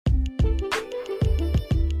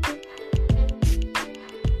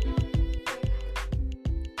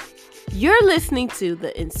You're listening to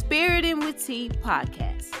the In Spirit and with Tea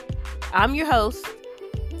podcast. I'm your host,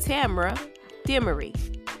 Tamara Demery.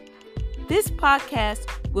 This podcast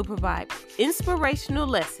will provide inspirational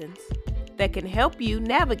lessons that can help you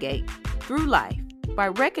navigate through life by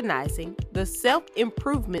recognizing the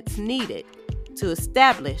self-improvements needed to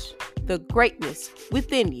establish the greatness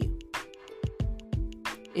within you.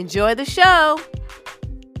 Enjoy the show.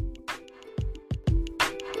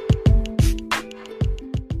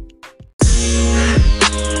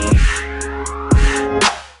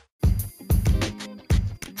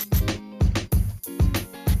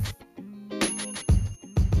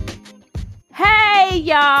 Hey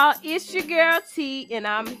y'all, it's your girl T, and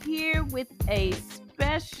I'm here with a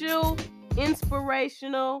special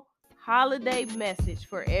inspirational holiday message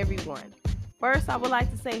for everyone. First, I would like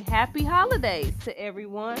to say happy holidays to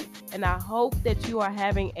everyone, and I hope that you are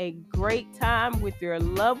having a great time with your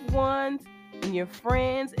loved ones and your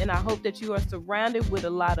friends, and I hope that you are surrounded with a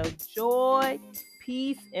lot of joy,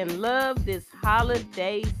 peace, and love this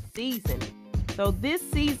holiday season. So this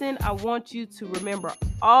season, I want you to remember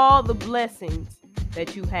all the blessings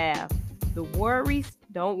that you have. The worries,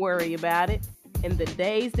 don't worry about it. And the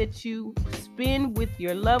days that you spend with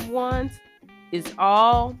your loved ones is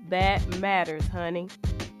all that matters, honey.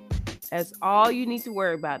 That's all you need to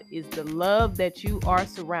worry about is the love that you are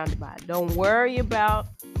surrounded by. Don't worry about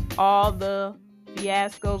all the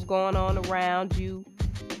fiascos going on around you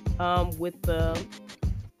with the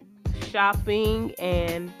shopping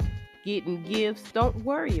and getting gifts. Don't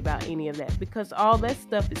worry about any of that because all that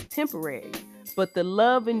stuff is temporary. But the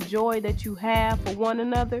love and joy that you have for one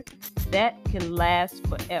another, that can last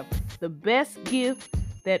forever. The best gift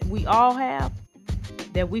that we all have,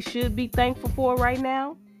 that we should be thankful for right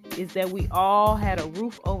now, is that we all had a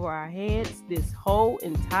roof over our heads this whole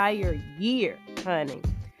entire year, honey.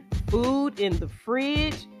 Food in the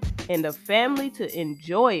fridge and a family to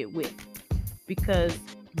enjoy it with. Because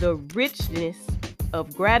the richness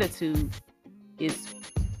of gratitude is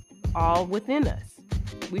all within us.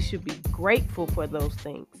 We should be grateful for those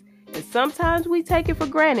things. And sometimes we take it for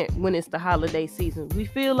granted when it's the holiday season. We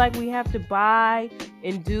feel like we have to buy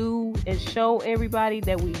and do and show everybody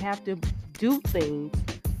that we have to do things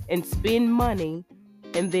and spend money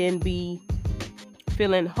and then be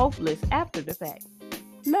feeling hopeless after the fact.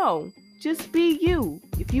 No, just be you.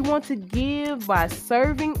 If you want to give by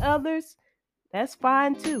serving others, that's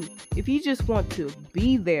fine too. If you just want to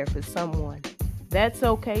be there for someone, that's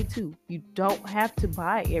okay too. You don't have to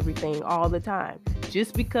buy everything all the time.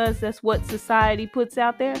 Just because that's what society puts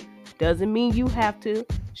out there doesn't mean you have to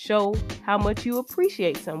show how much you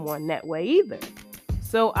appreciate someone that way either.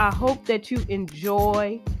 So I hope that you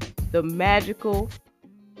enjoy the magical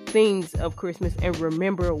things of Christmas and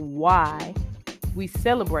remember why we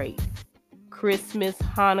celebrate Christmas,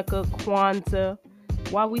 Hanukkah, Kwanzaa,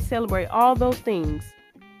 why we celebrate all those things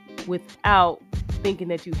without thinking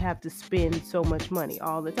that you have to spend so much money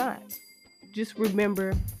all the time. Just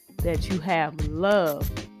remember that you have love,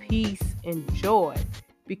 peace, and joy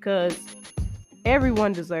because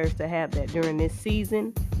everyone deserves to have that during this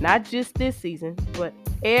season. Not just this season, but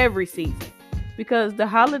every season. Because the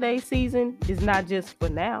holiday season is not just for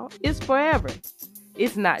now, it's forever.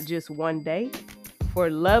 It's not just one day.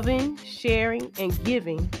 For loving, sharing, and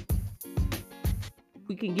giving,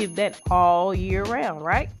 we can give that all year round,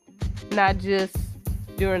 right? Not just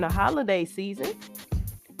during the holiday season.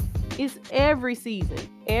 It's every season.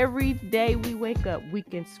 Every day we wake up, we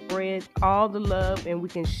can spread all the love and we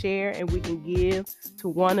can share and we can give to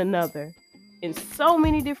one another in so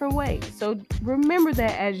many different ways. So remember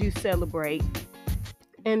that as you celebrate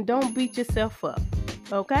and don't beat yourself up,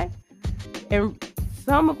 okay? And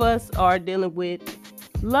some of us are dealing with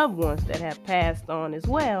loved ones that have passed on as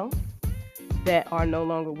well that are no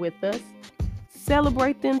longer with us.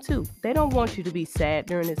 Celebrate them too. They don't want you to be sad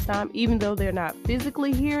during this time, even though they're not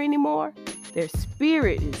physically here anymore. Their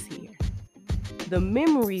spirit is here. The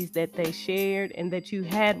memories that they shared and that you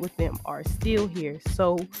had with them are still here.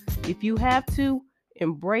 So if you have to,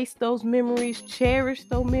 embrace those memories, cherish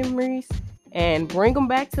those memories, and bring them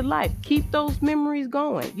back to life. Keep those memories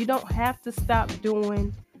going. You don't have to stop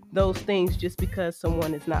doing those things just because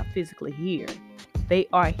someone is not physically here. They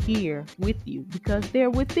are here with you because they're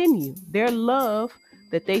within you. Their love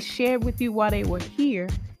that they shared with you while they were here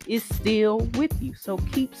is still with you. So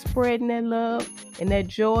keep spreading that love and that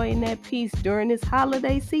joy and that peace during this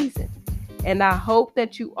holiday season. And I hope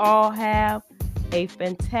that you all have a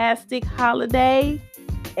fantastic holiday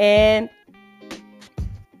and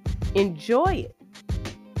enjoy it.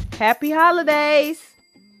 Happy holidays!